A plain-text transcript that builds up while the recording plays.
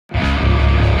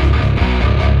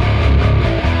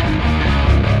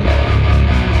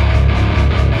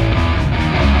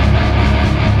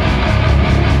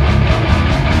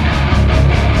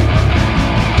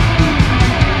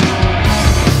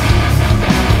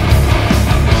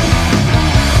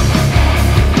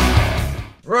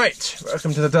Right,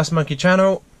 welcome to the Dust Monkey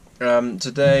channel.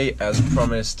 Today, as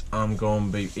promised, I'm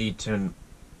going to be eating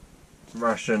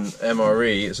Russian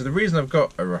MRE. So the reason I've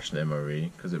got a Russian MRE,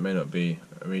 because it may not be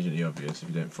immediately obvious if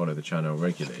you don't follow the channel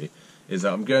regularly, is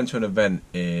that I'm going to an event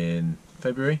in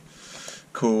February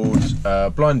called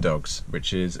Blind Dogs,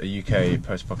 which is a UK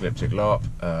post-apocalyptic LARP.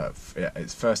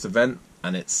 It's first event,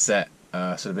 and it's set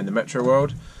sort of in the metro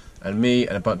world. And me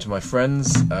and a bunch of my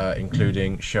friends,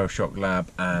 including Shell Shock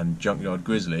Lab and Junkyard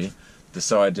Grizzly,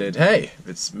 decided, hey, if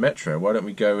it's Metro, why don't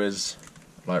we go as,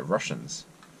 like, Russians?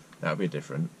 That would be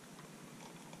different.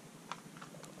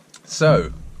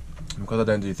 So, because I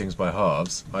don't do things by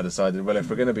halves, I decided, well, if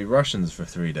we're going to be Russians for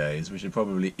 3 days, we should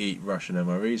probably eat Russian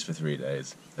MREs for 3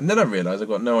 days. And then I realised I've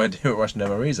got no idea what Russian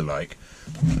MREs are like.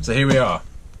 So here we are.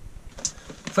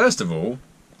 First of all,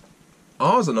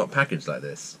 ours are not packaged like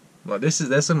this. Like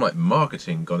there's some like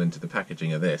marketing gone into the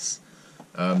packaging of this.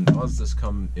 Ours just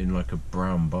come in like a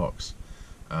brown box.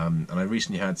 And I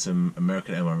recently had some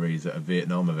American MREs at a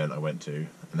Vietnam event I went to,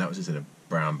 and that was just in a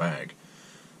brown bag.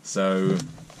 So,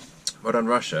 well done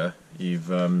Russia,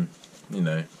 you've you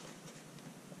know,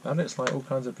 that looks like all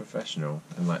kinds of professional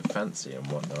and like fancy and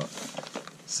whatnot.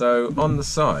 So on the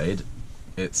side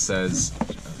it says,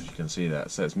 if you can see that,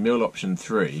 it says meal option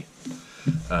 3.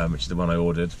 Which is the one I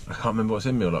ordered. I can't remember what's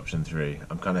in meal option 3.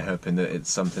 I'm kind of hoping that it's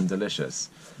something delicious.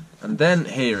 And then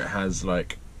here it has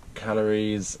like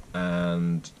calories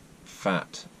and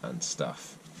fat and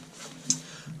stuff.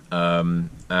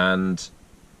 And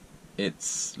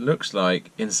it looks like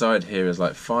inside here is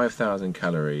like 5,000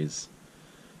 calories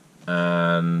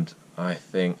and I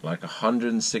think like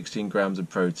 116 grams of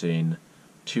protein,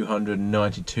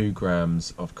 292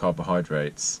 grams of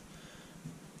carbohydrates,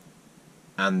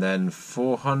 and then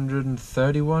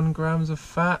 431 grams of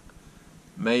fat.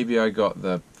 Maybe I got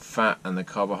the fat and the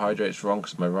carbohydrates wrong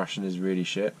because my Russian is really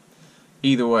shit.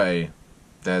 Either way,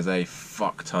 there's a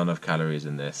fuck ton of calories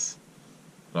in this.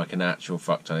 Like an actual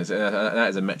fuck ton. That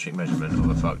is a metric measurement of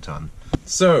a fuck ton.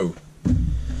 So,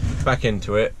 back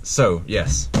into it. So,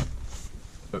 yes.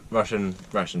 Russian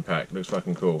ration pack. Looks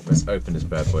fucking cool. Let's open this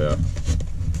bad boy up.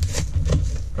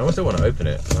 I still want to open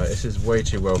it. Like, this is way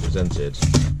too well presented.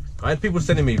 I had people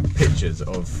sending me pictures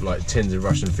of like tins of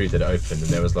Russian food that I opened,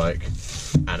 and there was like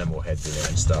animal heads in it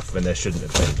and stuff when there shouldn't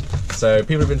have been. So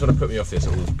people have been trying to put me off this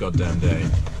all goddamn day.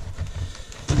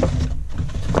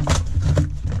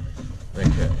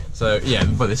 Okay, so yeah,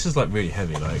 but this is like really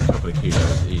heavy, like a couple of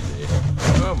kilos easy.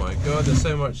 Oh my god, there's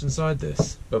so much inside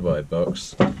this. Bye bye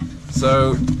box.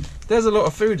 So there's a lot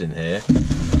of food in here,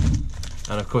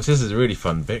 and of course this is a really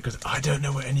fun bit because I don't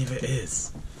know what any of it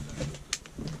is.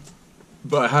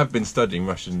 But I have been studying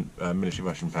Russian, military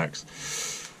Russian packs.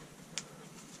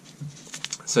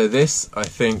 So this, I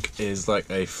think, is like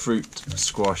a fruit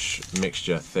squash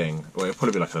mixture thing. Well, it'll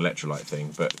probably be like an electrolyte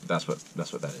thing, but that's what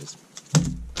that is.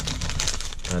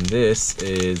 And this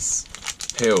is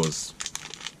pills.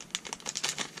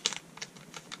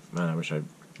 Man, I wish I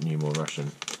knew more Russian.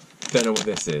 Don't know what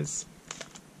this is.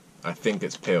 I think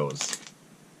it's pills.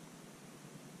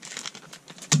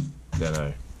 Don't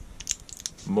know.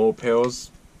 More pills,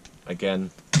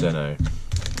 again, don't know.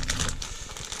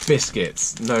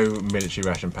 Biscuits. No military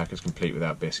ration pack is complete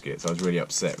without biscuits. I was really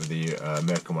upset with the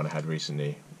American one I had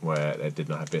recently where they did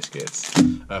not have biscuits.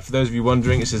 For those of you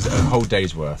wondering, this is a whole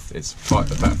day's worth. It's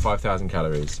about 5,000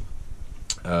 calories.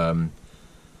 It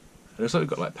looks like we've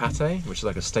got like pate, which is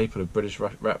like a staple of British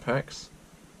rat packs.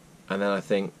 And then I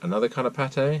think another kind of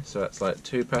pate, so that's like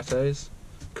 2 pates.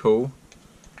 Cool.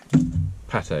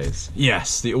 Pates.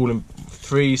 Yes, the all in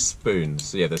 3 spoons.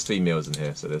 So yeah, there's 3 meals in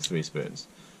here, so there's 3 spoons.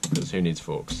 Because who needs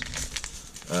forks?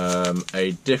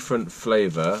 A different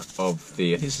flavour of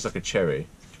the, I think this is like a cherry.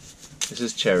 This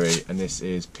is cherry and this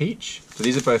is peach. So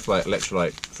these are both like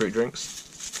electrolyte fruit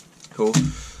drinks. Cool.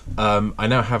 I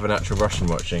now have an actual Russian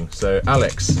watching. So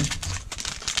Alex,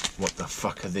 what the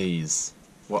fuck are these?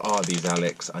 What are these,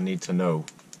 Alex? I need to know.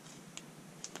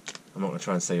 I'm not going to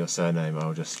try and say your surname,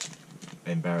 I'll just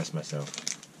embarrass myself.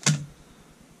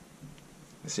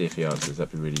 Let's see if he answers,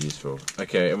 that'd be really useful.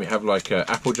 Okay, and we have like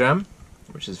apple jam,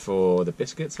 which is for the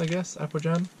biscuits, I guess, apple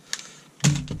jam.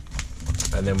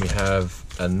 And then we have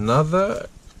another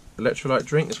electrolyte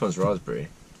drink. This one's raspberry.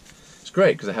 It's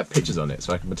great because I have pictures on it,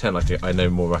 so I can pretend like I know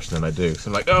more Russian than I do.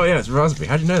 So I'm like, oh yeah, it's raspberry.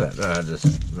 How do you know that?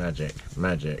 Just magic,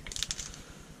 magic.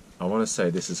 I want to say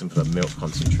this is some kind of milk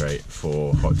concentrate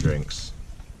for hot drinks.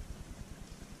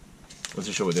 Not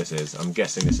too sure what this is. I'm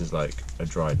guessing this is like a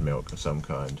dried milk of some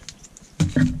kind.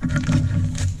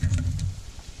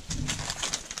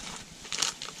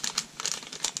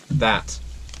 That.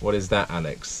 What is that,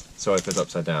 Alex? Sorry if it's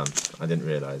upside down. I didn't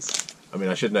realise. I mean,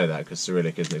 I should know that because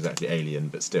Cyrillic isn't exactly alien,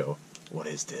 but still. What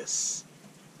is this?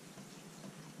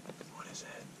 What is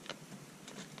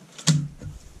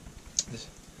it?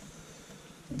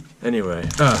 Anyway,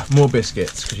 more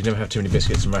biscuits, because you never have too many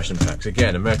biscuits in ration packs.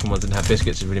 Again, American ones didn't have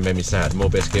biscuits, it really made me sad. More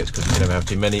biscuits, because you can never have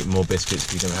too many. More biscuits,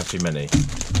 because you can never have too many.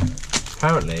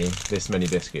 Apparently, this many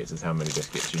biscuits is how many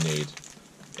biscuits you need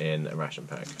in a ration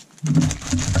pack.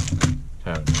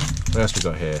 Apparently. What else we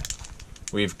got here?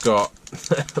 We've got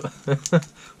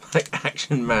like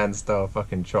Action Man style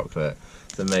fucking chocolate.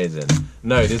 It's amazing.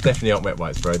 No, these definitely aren't wet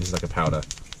wipes, bro. This is like a powder.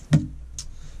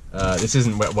 This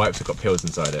isn't wet wipes, they've got pills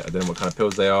inside it. I don't know what kind of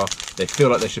pills they are. They feel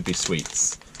like they should be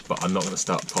sweets, but I'm not going to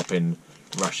start popping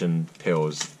Russian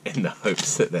pills in the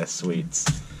hopes that they're sweets.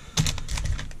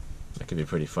 That could be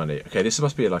pretty funny. Okay, this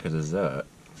must be like a dessert.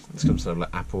 This comes sort of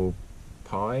like apple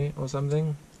pie or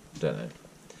something. Don't know.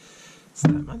 So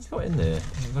that man's got in there.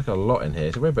 There's like a lot in here.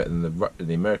 It's way better than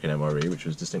the American MRE, which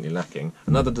was distinctly lacking.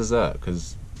 Another dessert,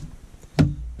 because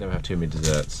never have too many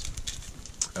desserts.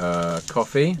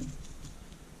 Coffee.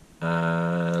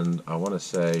 And I want to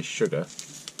say sugar.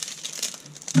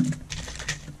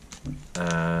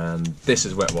 And this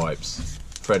is wet wipes.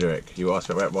 Frederick, you asked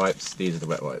about wet wipes. These are the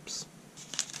wet wipes.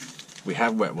 We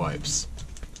have wet wipes,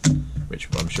 which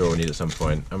I'm sure we'll need at some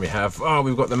point. And we have,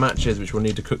 we've got the matches, which we'll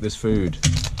need to cook this food.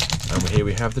 And here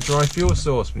we have the dry fuel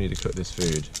sauce. We need to cook this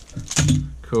food.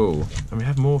 Cool. And we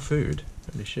have more food.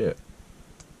 Holy shit.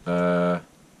 Don't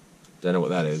know what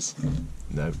that is.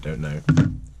 No, don't know.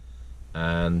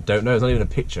 And don't know. It's not even a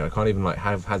picture. I can't even like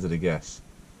hazard a guess.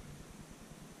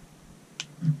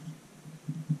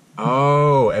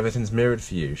 Oh, everything's mirrored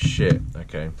for you. Shit.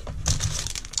 Okay.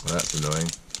 Well, that's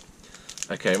annoying.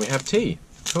 Okay, and we have tea.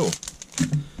 Cool.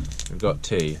 We've got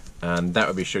tea, and that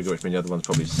would be sugar, which means the other one's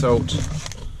probably salt.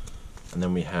 And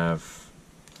then we have,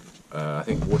 I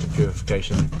think, water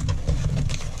purification.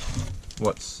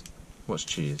 What's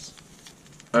cheese?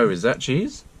 Oh, is that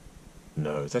cheese?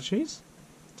 No, is that cheese?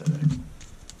 Don't know.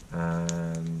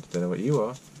 And don't know what you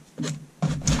are.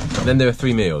 And then there are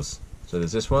 3 meals. So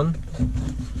there's this one,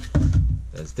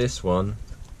 there's this one,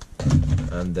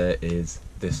 and there is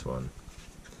this one.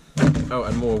 Oh,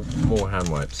 and more hand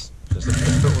wipes. Let's put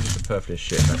all the superfluous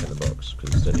shit back in the box,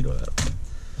 because we still need all that.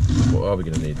 What are we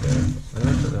going to need there?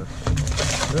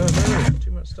 No,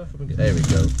 too much stuff. There we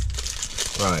go.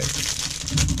 Right.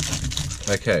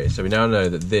 Okay, so we now know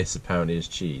that this apparently is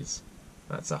cheese.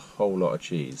 That's a whole lot of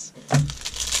cheese.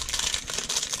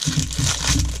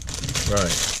 Right.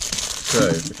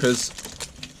 So, because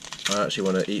I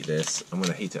actually want to eat this, I'm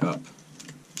going to heat it up.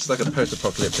 It's like a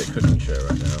post-apocalyptic cooking show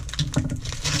right now.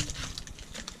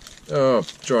 Oh,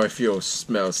 dry fuel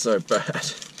smells so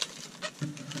bad.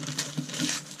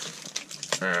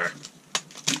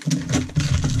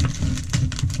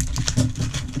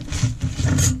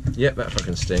 Yep, that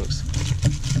fucking stinks.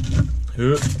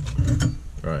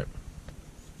 Right.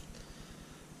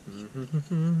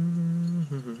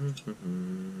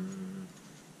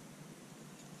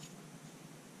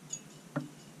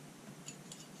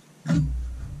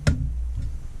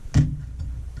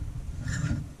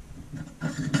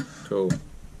 Cool.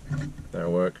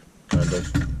 That'll work. Kind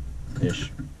of.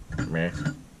 Ish. Meh.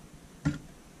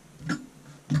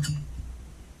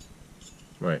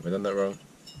 Right, have I done that wrong?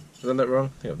 Have I done that wrong? I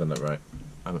think I've done that right.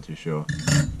 I'm not too sure.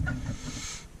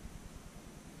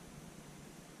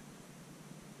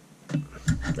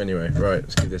 Anyway, right,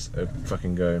 let's give this a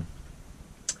fucking go.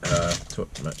 Top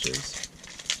matches.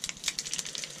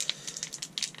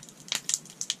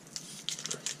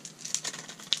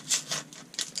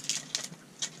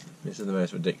 These are the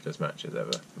most ridiculous matches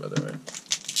ever, by the way.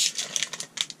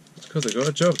 It's because I've got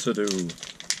a job to do.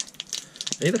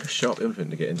 I need like a sharp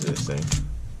implement to get into this thing.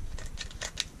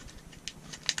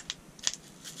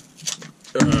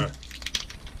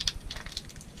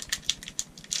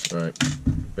 Right,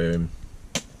 boom.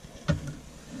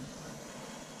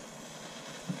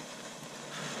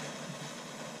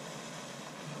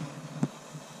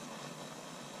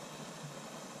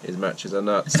 His matches are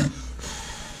nuts.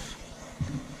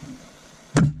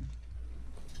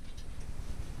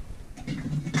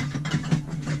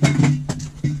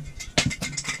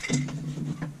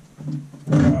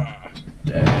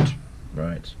 Dead.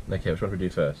 Right. Okay, which one do we do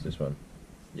first? This one?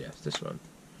 Yes, this one.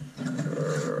 I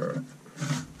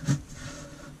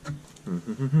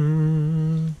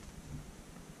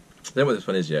don't know what this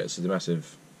one is yet. It's a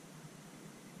massive.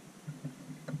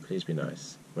 Please be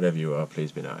nice. Whatever you are,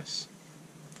 please be nice.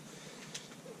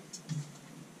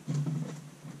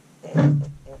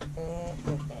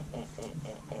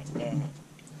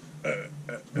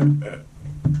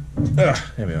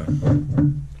 Here we are.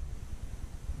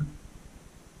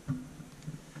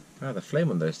 Wow, the flame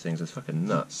on those things is fucking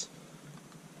nuts.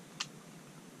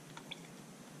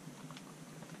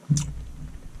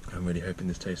 I'm really hoping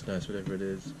this tastes nice, whatever it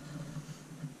is.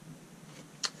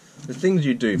 The things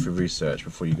you do for research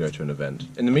before you go to an event.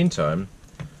 In the meantime,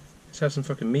 let's have some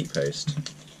fucking meat paste.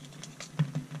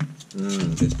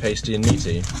 It's pasty and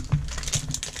meaty.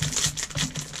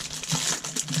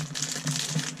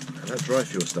 And that dry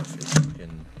fuel stuff is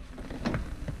fucking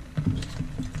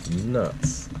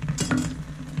nuts.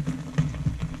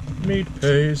 Meat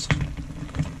paste.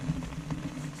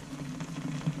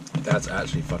 That's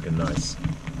actually fucking nice.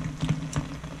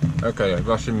 Okay,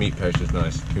 Russian meat paste is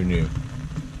nice. Who knew?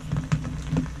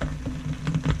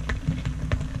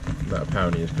 That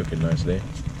apparently is cooking nicely.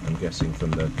 I'm guessing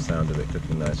from the sound of it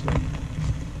cooking nicely.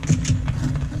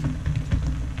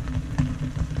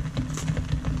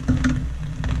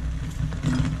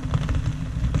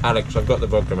 Alex, I've got the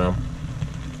vodka now.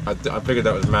 I figured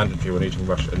that was mandatory when eating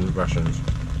Russians.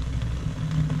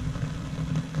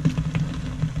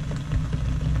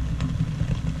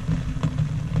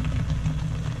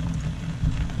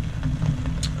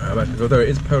 Although it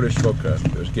is Polish vodka,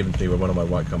 it was given to me by one of my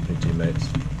white company teammates.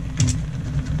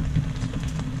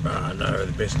 Ah no,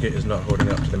 the biscuit is not holding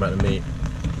up to the amount of meat.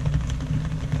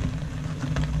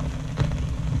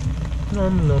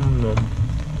 Nom nom nom.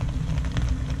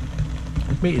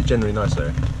 The meat is generally nice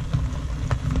though.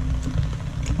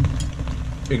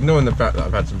 Ignoring the fact that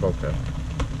I've had some vodka.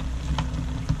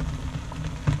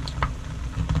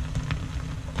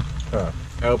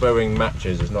 Elbowing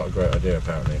matches is not a great idea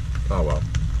apparently. Oh well.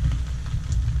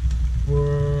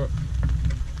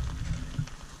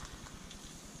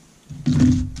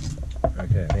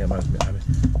 Okay, I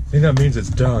think that means it's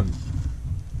done.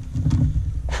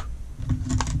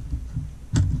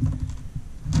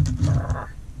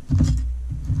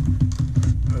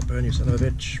 Oh, burn you son of a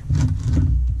bitch.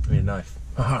 I need a knife.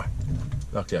 Aha!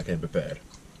 Luckily I came prepared.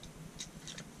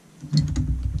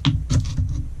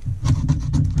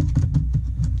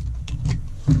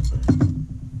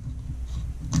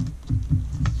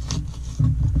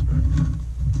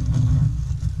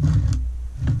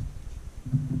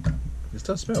 It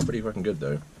does smell pretty fucking good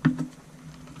though. I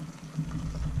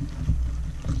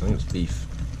think it's beef.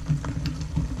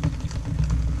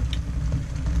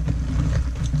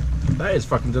 That is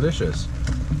fucking delicious.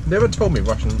 Never told me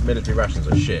Russian military rations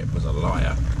are shit was a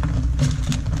liar.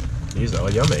 These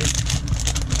are yummy.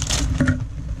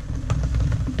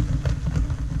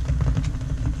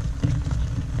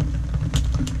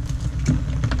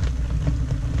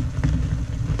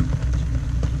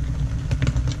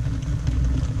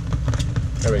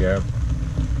 There we go.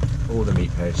 All the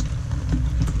meat paste.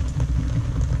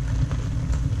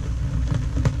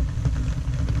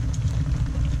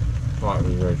 Right,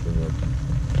 really good.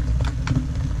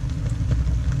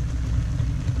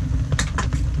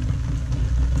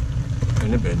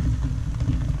 In a bin.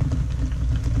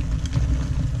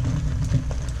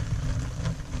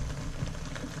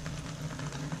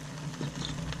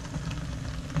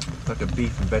 It's like a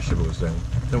beef and vegetables thing.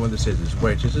 I don't know what this is. It's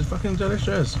wait, this is fucking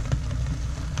delicious.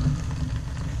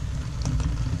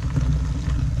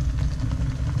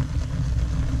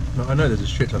 I know there's a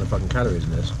shit ton of fucking calories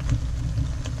in this,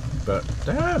 but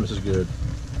damn, this is good.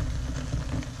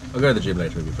 I'll go to the gym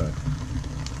later, it'll be fine.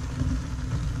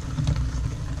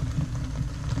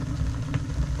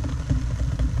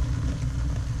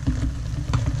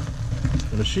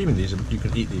 I'm assuming these you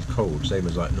can eat these cold, same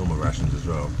as like normal rations as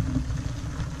well.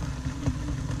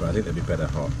 But I think they'd be better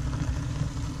hot.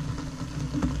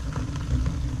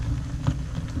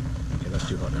 Okay, that's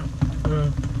too hot now.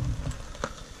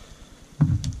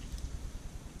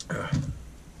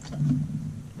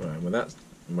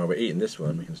 While we're eating this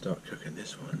one, we can start cooking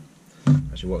this one.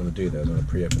 Actually, what I'm going to do though is I'm going to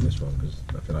pre-open this one because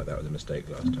I feel like that was a mistake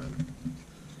last time.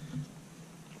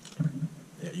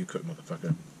 Yeah, you cook,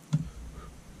 motherfucker.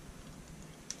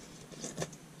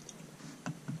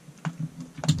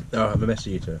 Oh, I'm a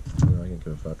messy eater. No, I can't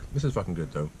give a fuck. This is fucking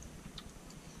good though.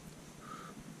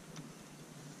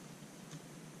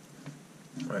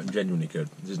 Right, genuinely good.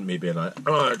 This isn't me being like,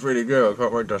 oh, it's really good, I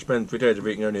can't wait to spend 3 days of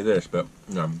eating only this, but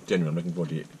no, I'm genuinely I'm looking forward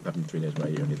to having 3 days where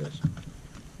I eat only this.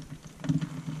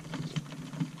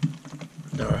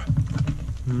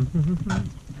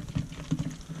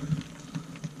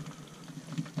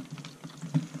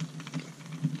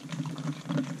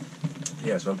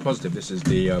 Yeah, so I'm positive this is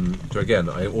the, so again,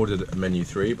 I ordered menu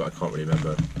 3, but I can't really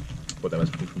remember what that was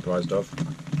comprised of.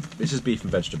 This is beef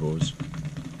and vegetables.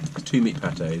 2 meat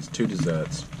pâtés, 2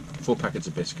 desserts, 4 packets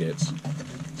of biscuits,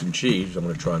 some cheese, which I'm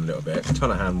going to try in a little bit, a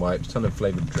ton of hand wipes, a ton of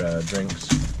flavoured drinks,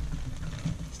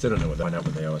 Still don't know what they find out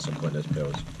what they are at some point, those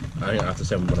pills. I think I have to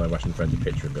send one of my Russian friends a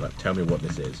picture and be like, tell me what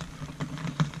this is.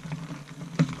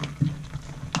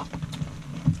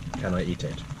 Can I eat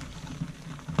it?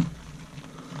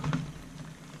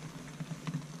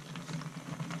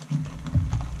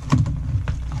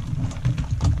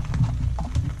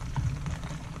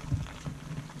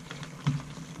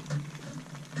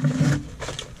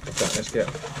 Right, let's get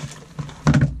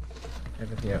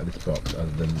everything out of this box other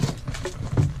than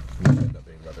end up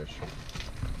being rubbish.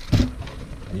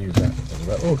 Use that as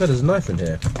well. Oh god, there's a knife in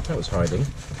here. That was hiding.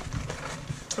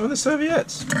 Oh, and the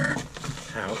serviettes.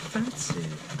 How fancy.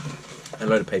 And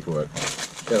a load of paperwork.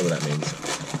 Don't know what that means.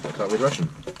 I can't read Russian.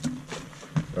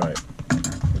 Right.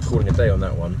 We're calling a day on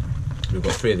that one. We've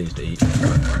got 3 of these to eat.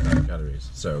 Calories.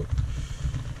 So.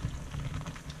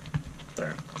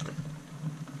 There.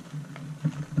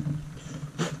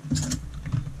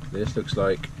 This looks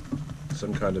like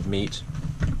some kind of meat.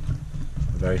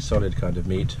 A very solid kind of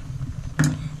meat.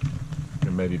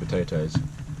 And maybe potatoes.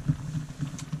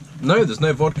 No, there's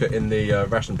no vodka in the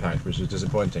ration pack, which is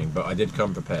disappointing, but I did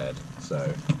come prepared,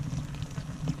 so.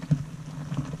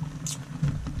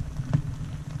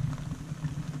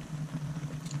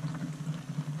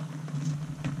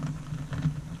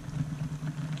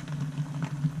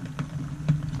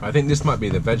 I think this might be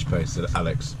the veg place at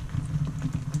Alex.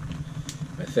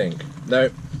 I think.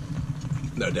 No.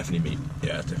 No, definitely meat.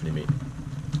 Yeah, it's definitely meat.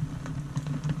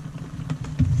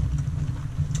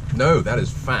 No, that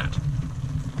is fat.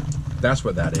 That's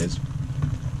what that is.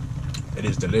 It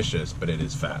is delicious, but it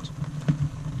is fat.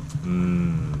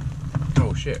 Mmm.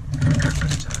 Oh shit.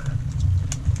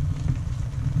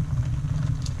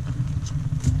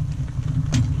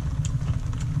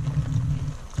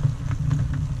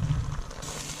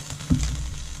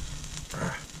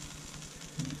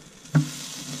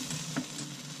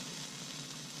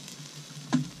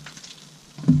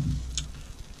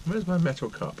 Where's my metal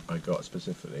cup I got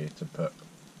specifically to put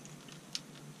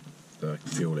the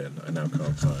fuel in? I now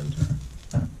can't find.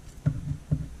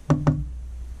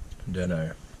 Don't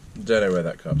know where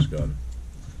that cup's gone.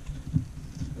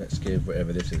 Let's give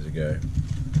whatever this is a go.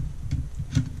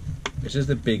 This is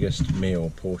the biggest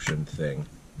meal portion thing,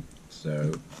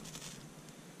 so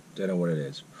don't know what it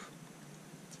is.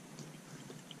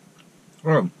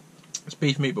 Oh, it's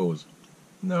beef meatballs.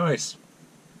 Nice.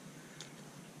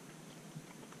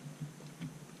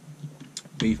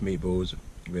 Beef meatballs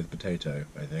with potato,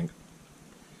 I think.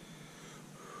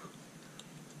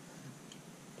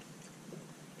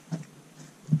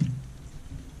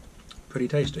 Pretty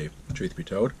tasty, truth be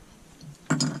told.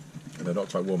 And they're not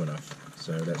quite warm enough.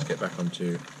 So let's get back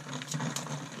onto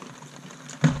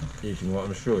eating what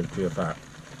I'm sure is pure fat.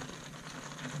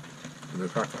 With a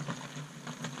cracker.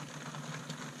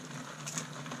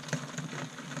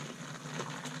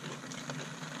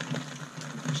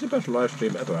 It's the best live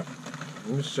stream ever.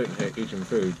 I'm just sitting here eating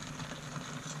food.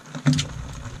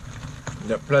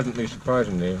 That pleasantly,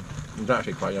 surprisingly, is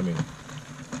actually quite yummy.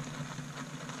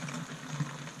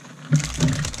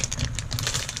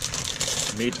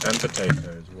 Meat and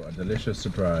potatoes, what a delicious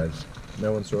surprise.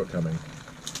 No one saw it coming.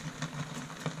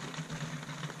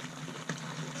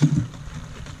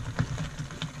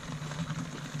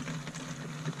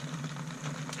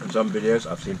 In some videos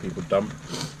I've seen people dump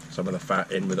some of the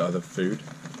fat in with other food.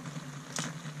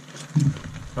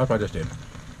 That's what I just did.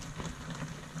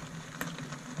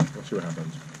 We'll see what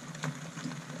happens.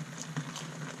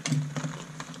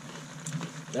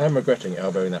 I'm regretting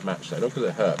elbowing that match though, not because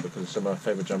it hurt, because some of my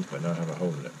favourite jumper now have a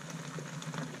hole in it.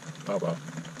 Oh well.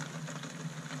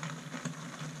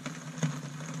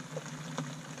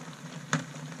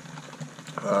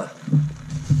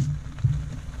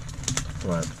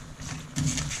 Right.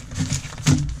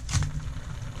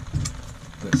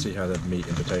 Let's see how the meat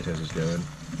and potatoes is going.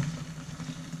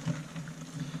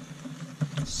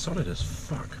 It's solid as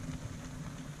fuck.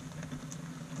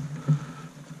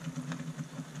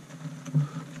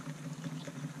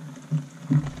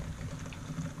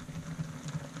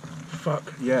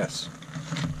 Fuck yes.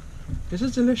 This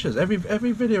is delicious. Every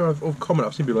video or comment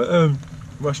I've seen people like, oh,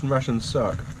 Russian rations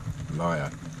suck. Liar.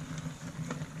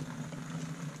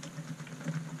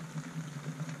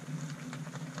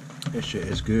 This shit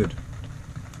is good.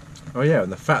 Oh yeah,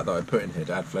 and the fat that I put in here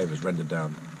to add flavour is rendered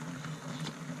down.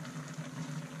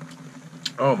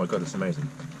 Oh my god, it's amazing.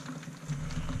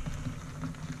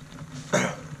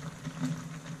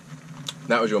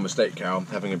 That was your mistake, Cal,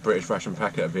 having a British ration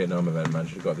packet at a Vietnam event, man.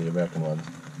 Should have got the American ones.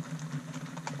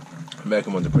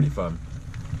 American ones are pretty fun.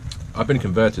 I've been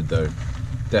converted though.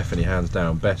 Definitely, hands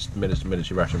down, best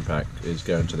military ration pack is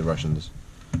going to the Russians.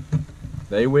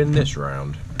 They win this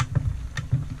round.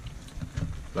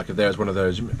 Like if there's one of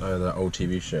those that old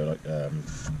TV show like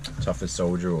Toughest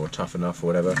Soldier or Tough Enough or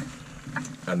whatever,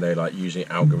 and they like using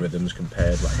algorithms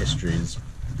compared like histories,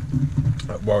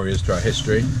 like warriors throughout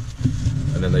history,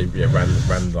 and then they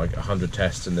ran like 100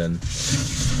 tests, and then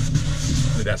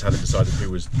that's how they decided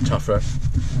who was tougher.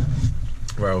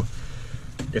 Well,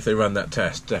 if they run that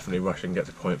test, definitely Russian gets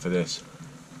a point for this.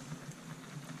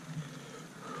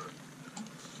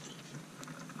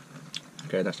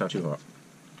 Okay, that's not too hot.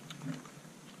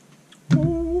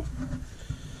 Ooh.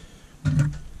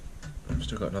 I've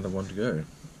still got another one to go.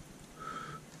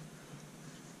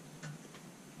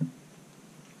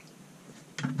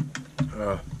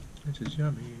 Ah, it is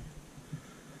yummy.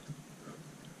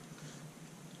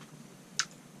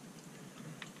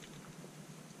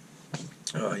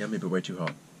 Oh, yummy, but way too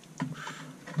hot.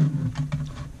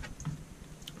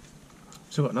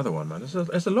 Still got another one, man.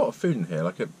 There's a lot of food in here,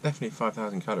 like definitely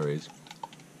 5,000 calories.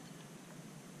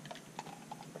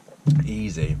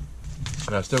 Easy.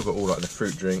 And I've still got all like the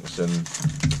fruit drinks and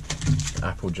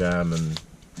apple jam and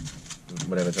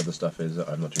whatever this other stuff is that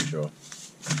I'm not too sure.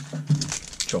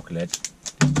 Chocolate.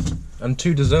 And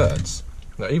 2 desserts.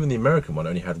 Now even the American one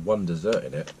only had 1 dessert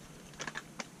in it.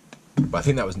 But I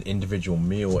think that was an individual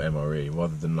meal MRE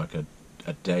rather than like a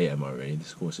day MRE.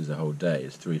 This course is a whole day,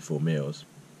 it's 3-4 meals.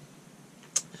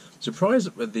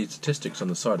 Surprised with the statistics on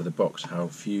the side of the box how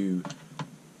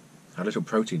little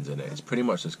protein's in it. It's pretty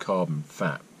much just carb and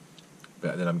fat.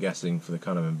 But then I'm guessing for the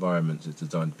kind of environments it's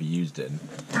designed to be used in,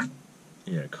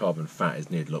 you know, carb and fat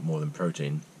is needed a lot more than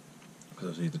protein because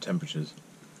obviously the temperatures.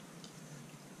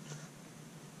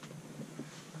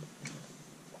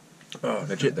 Oh,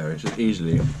 legit though, it's just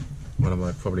easily one of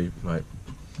my probably like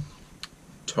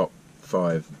top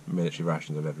 5 military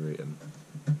rations I've ever eaten.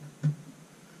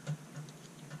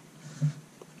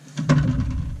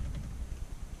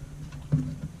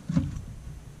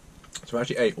 So I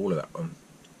actually ate all of that one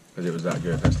because it was that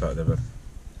good. That's like the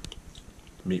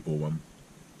meatball one.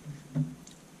 And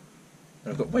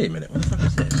I've got, wait a minute, what the fuck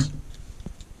is this?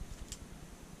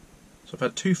 So I've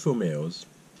had 2 full meals,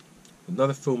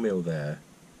 another full meal there.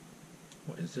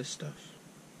 What is this stuff?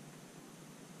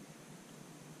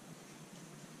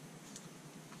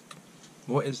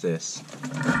 What is this?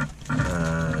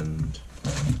 And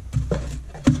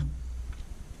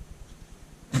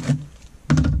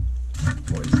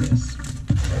what is this?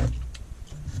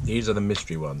 These are the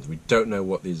mystery ones. We don't know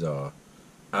what these are.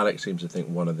 Alex seems to think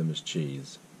one of them is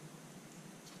cheese.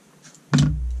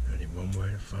 Only one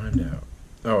way to find out.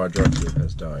 Oh, our drug group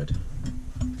has died.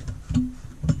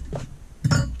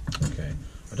 Okay.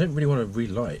 I don't really want to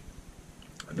relight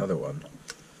another one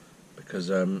because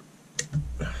fuck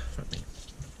me.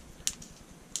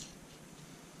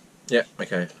 Yeah,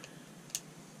 okay.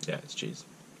 Yeah, it's cheese.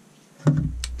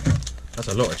 That's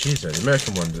a lot of cheese though. The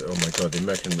American one, oh my god, the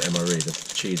American MRE, the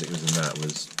cheese that was in that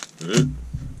was...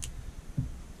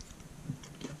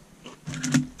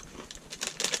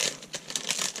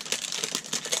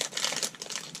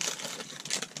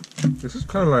 This is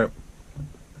kind of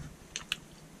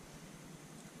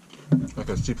like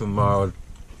a super mild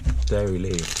dairy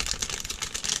leaf.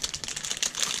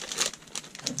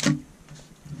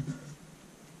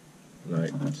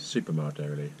 Like super mild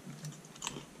dairy leaf.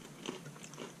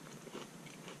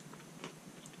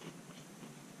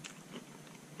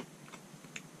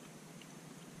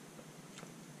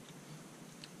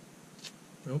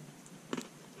 Nope.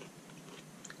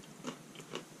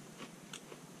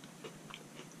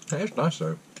 That is nice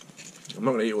though. I'm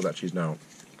not going to eat all that cheese now.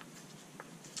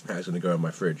 That is going to go in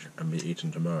my fridge and be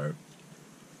eaten tomorrow.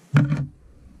 Apparently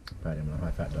I'm on a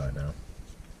high fat diet now.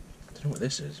 I don't know what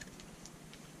this is.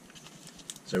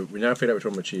 So we now figured out which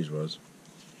one my cheese was.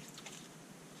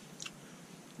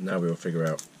 Now we will figure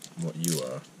out what you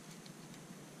are.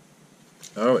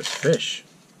 Oh, it's fish.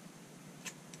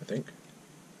 I think.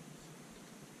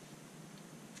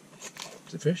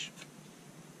 Is it fish?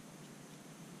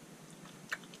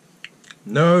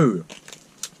 No!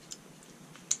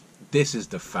 This is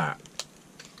the fat.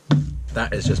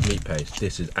 That is just meat paste.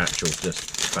 This is actual just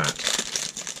fat.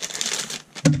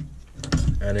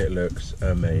 And it looks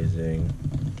amazing.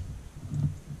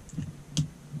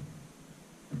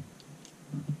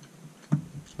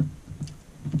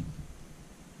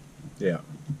 Yeah.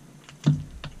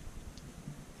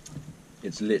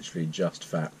 It's literally just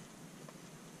fat.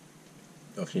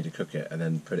 Obviously you need to cook it and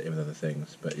then put it in with other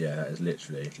things. But yeah, that is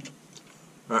literally...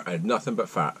 nothing but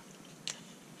fat.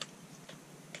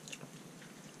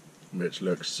 Which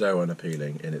looks so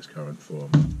unappealing in its current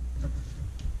form.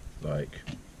 Like,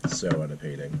 so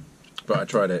unappealing. But I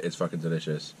tried it, it's fucking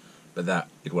delicious. But that,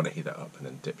 you'd want to heat that up and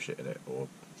then dip shit in it or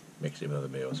mix it with other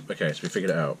meals. Okay, so we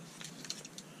figured it out.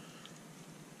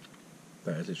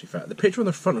 That is literally fat. The picture on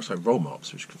the front looks like roll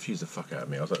mops, which confused the fuck out of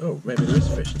me. I was like, oh, maybe there is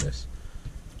fish in this.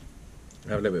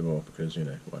 Have a little bit more because, you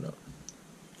know, why not?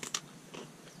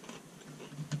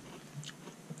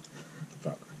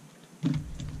 Fuck.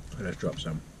 Let's drop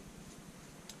some.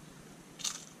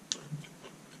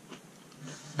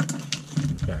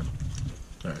 Okay.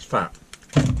 That's fat.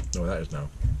 No, that is now.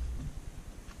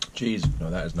 Cheese. No,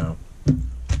 that is now. I'm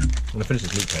going to finish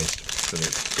this meat paste because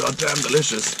it's goddamn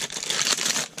delicious.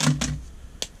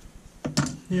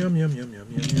 Yum, yum, yum, yum,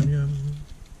 yum, yum, yum.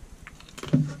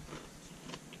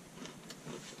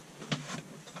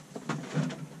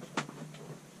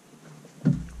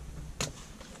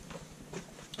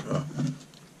 Oh.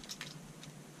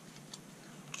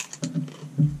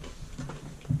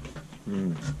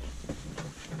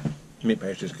 Meat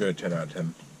paste is good, 10 out of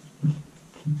 10.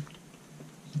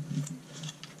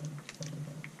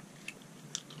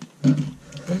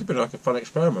 It's a bit like a fun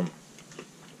experiment.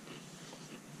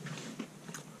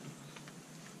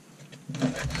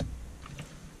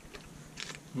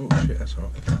 Oh shit, that's hot.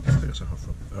 I think that's a hot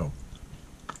from. Oh.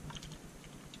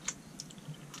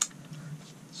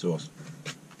 Sauce.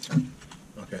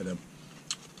 Okay then.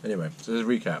 Anyway, so there's a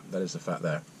recap. That is the fat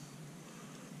there.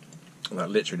 And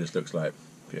that literally just looks like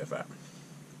pure fat.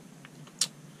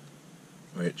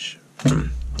 Which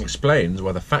explains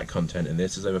why the fat content in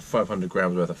this is over 500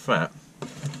 grams worth of fat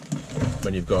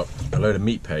when you've got a load of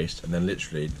meat paste and then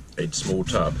literally a small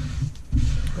tub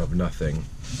of nothing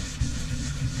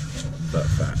but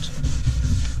fat.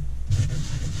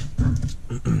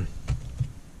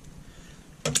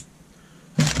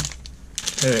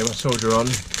 Anyway, my soldier on.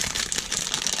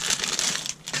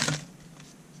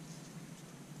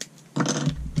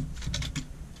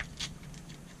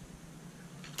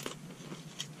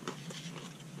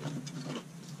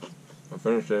 I'll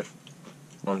finish this.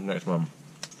 On to the next one.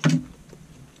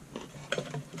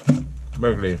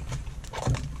 Mowgli.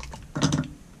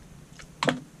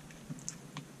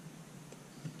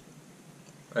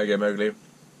 There you go, Mowgli.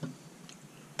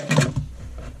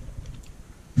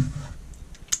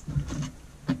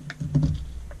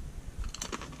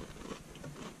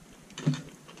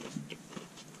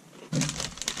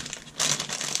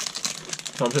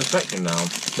 So I'm suspecting now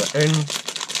that in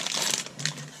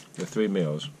the 3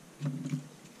 meals,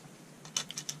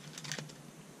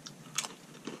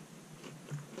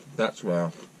 that's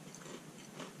where,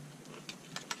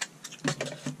 I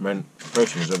mean,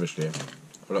 protein is obviously a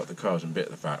lot of the carbs and bit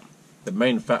of the fat. The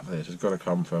main fat for this has got to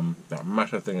come from that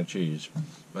massive thing of cheese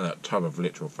and that tub of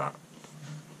literal fat.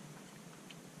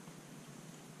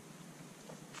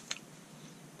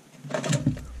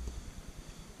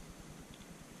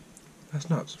 That's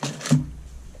nuts.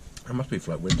 That must be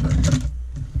for like winter.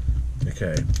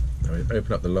 Okay, now we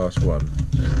open up the last one.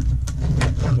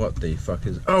 What the fuck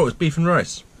is... Oh, it's beef and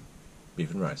rice.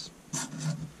 Beef and rice.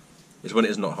 It's when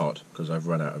it is not hot, because I've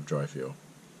run out of dry fuel.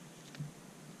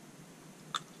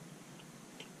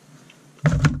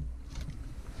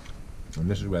 And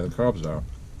this is where the carbs are.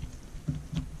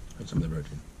 And some of the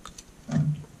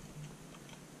protein.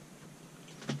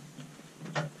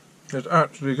 It's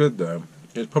actually good though.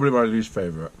 It's probably my least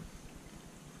favourite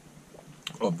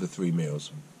of the 3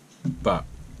 meals. But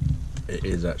it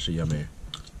is actually yummy.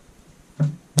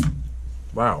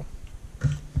 Wow.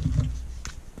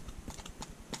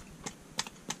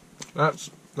 That's,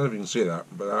 I don't know if you can see that,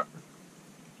 but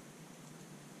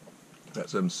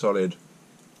that's some solid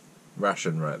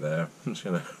ration right there. I'm just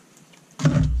going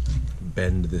to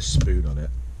bend this spoon on it.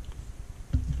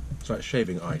 It's like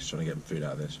shaving ice trying to get food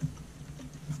out of this.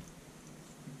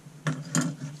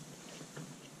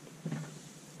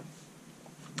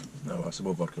 Oh, some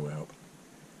more vodka will help.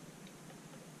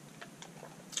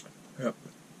 Yep.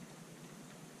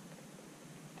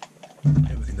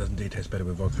 Everything does indeed taste better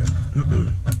with vodka.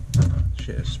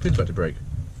 Shit, the spoon's about to break.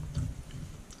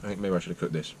 I think maybe I should have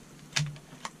cooked this.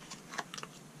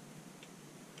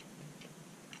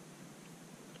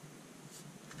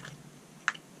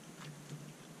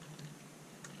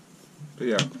 But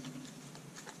yeah,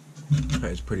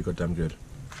 that is pretty goddamn good.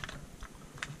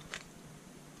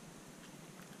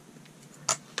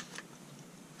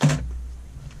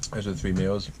 Those are the 3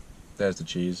 meals. There's the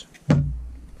cheese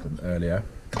from earlier.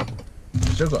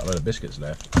 Still got a lot of biscuits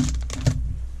left.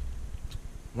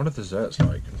 What are desserts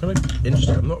like? I'm kind of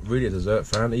interested. I'm not really a dessert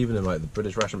fan, even in like the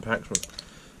British ration packs.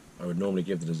 I would normally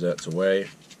give the desserts away.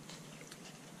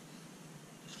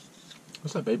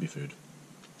 What's that baby food?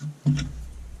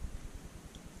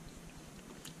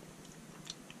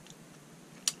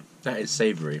 That is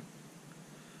savoury.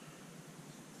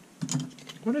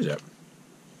 What is it?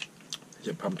 Is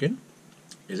it pumpkin?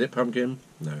 Is it pumpkin?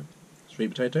 No. Sweet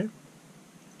potato?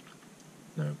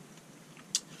 No.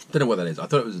 Don't know what that is. I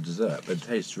thought it was a dessert, but it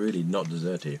tastes really not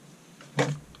desserty.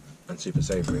 And super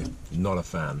savoury. Not a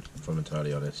fan, if I'm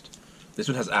entirely honest. This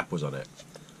one has apples on it.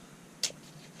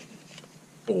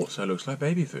 Also looks like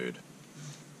baby food.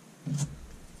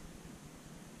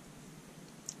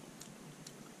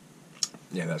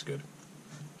 Yeah, that's good.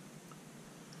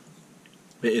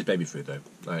 It is baby food though,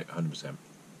 like 100%.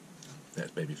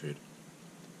 That's baby food.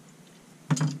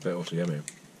 But also yummy.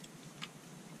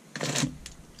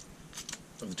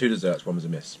 Of the two desserts, one was a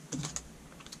miss.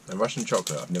 And Russian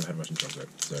chocolate, I've never had Russian chocolate,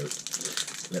 so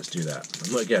let's do that.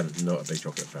 I'm not, again, not a big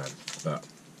chocolate fan, but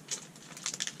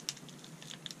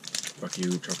fuck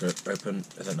you, chocolate, open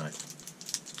as a knife.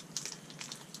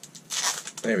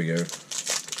 There we go.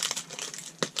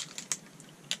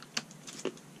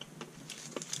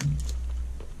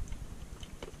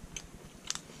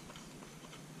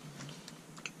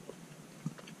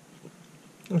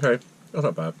 Okay, that's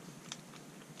not bad.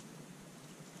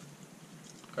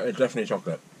 It's definitely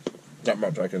chocolate. That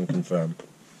much I can confirm.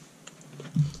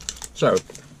 So,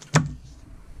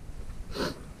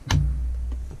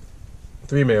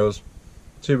 3 meals.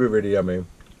 2 were really yummy.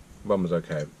 1 was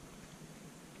okay.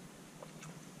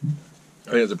 I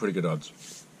think those are pretty good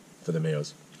odds for the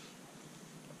meals.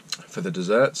 For the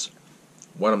desserts,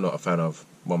 1 I'm not a fan of.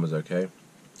 1 was okay.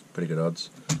 Pretty good odds.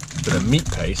 For the meat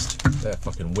paste, they're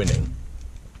fucking winning.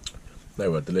 They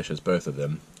were delicious, both of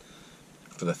them.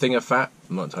 For the thing of fat,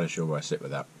 I'm not entirely sure where I sit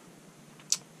with that.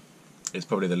 It's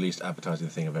probably the least appetizing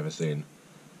thing I've ever seen.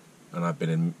 And I've been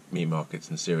in meat markets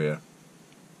in Syria.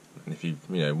 And if you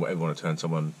ever want to turn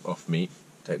someone off meat,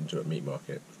 take them to a meat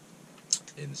market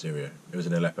in Syria. It was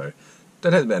in Aleppo.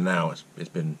 Don't take them there now, it's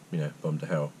been, bombed to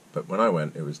hell. But when I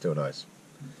went, it was still nice.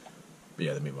 But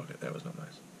yeah, the meat market there was not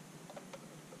nice.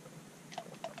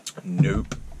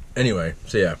 Nope. Anyway,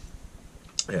 so yeah.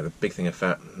 Yeah, the big thing of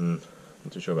fat, not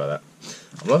too sure about that.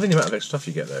 I'm loving the amount of extra stuff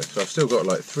you get though. So I've still got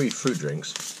like 3 fruit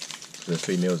drinks. So there's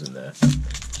 3 meals in there.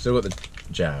 Still got the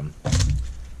jam.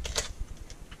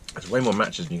 There's way more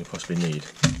matches than you can possibly need,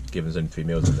 given there's only 3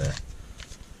 meals in there.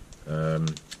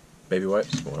 Baby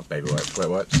wipes, well not baby wipes, wet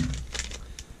wipes.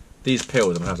 These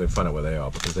pills, I'm having to find out where they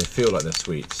are because they feel like they're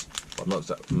sweets. But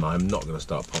I'm not going to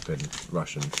start popping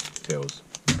Russian pills.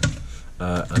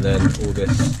 And then all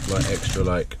this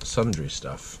extra sundry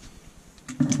stuff.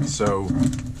 So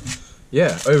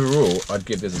yeah, overall I'd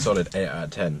give this a solid 8 out of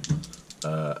 10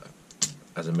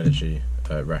 as a military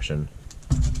ration.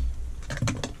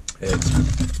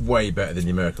 It's way better than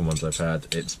the American ones I've had.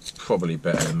 It's probably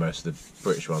better than most of the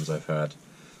British ones I've had.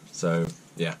 So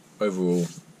yeah, overall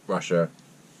Russia,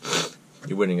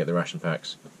 you're winning at the ration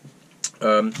packs.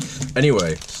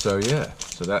 Anyway, so yeah,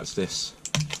 so that's this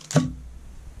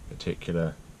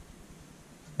particular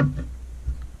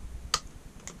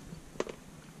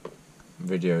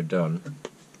video done.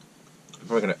 I'm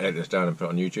probably going to edit this down and put it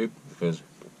on YouTube because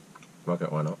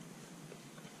why not?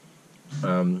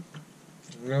 And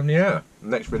yeah, the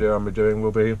next video I'll be doing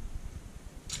will be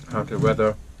how to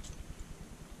weather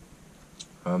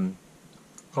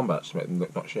combats to make them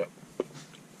look not shit.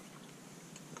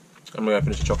 I'm going to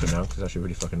finish the chocolate now because it's actually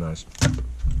really fucking nice.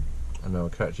 And I'll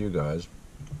catch you guys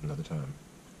another time.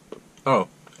 Oh,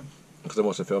 because I'm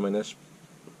also filming this.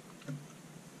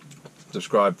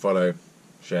 Subscribe, follow,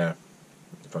 share.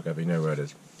 Fuck ever, you know where it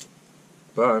is.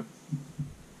 Bye.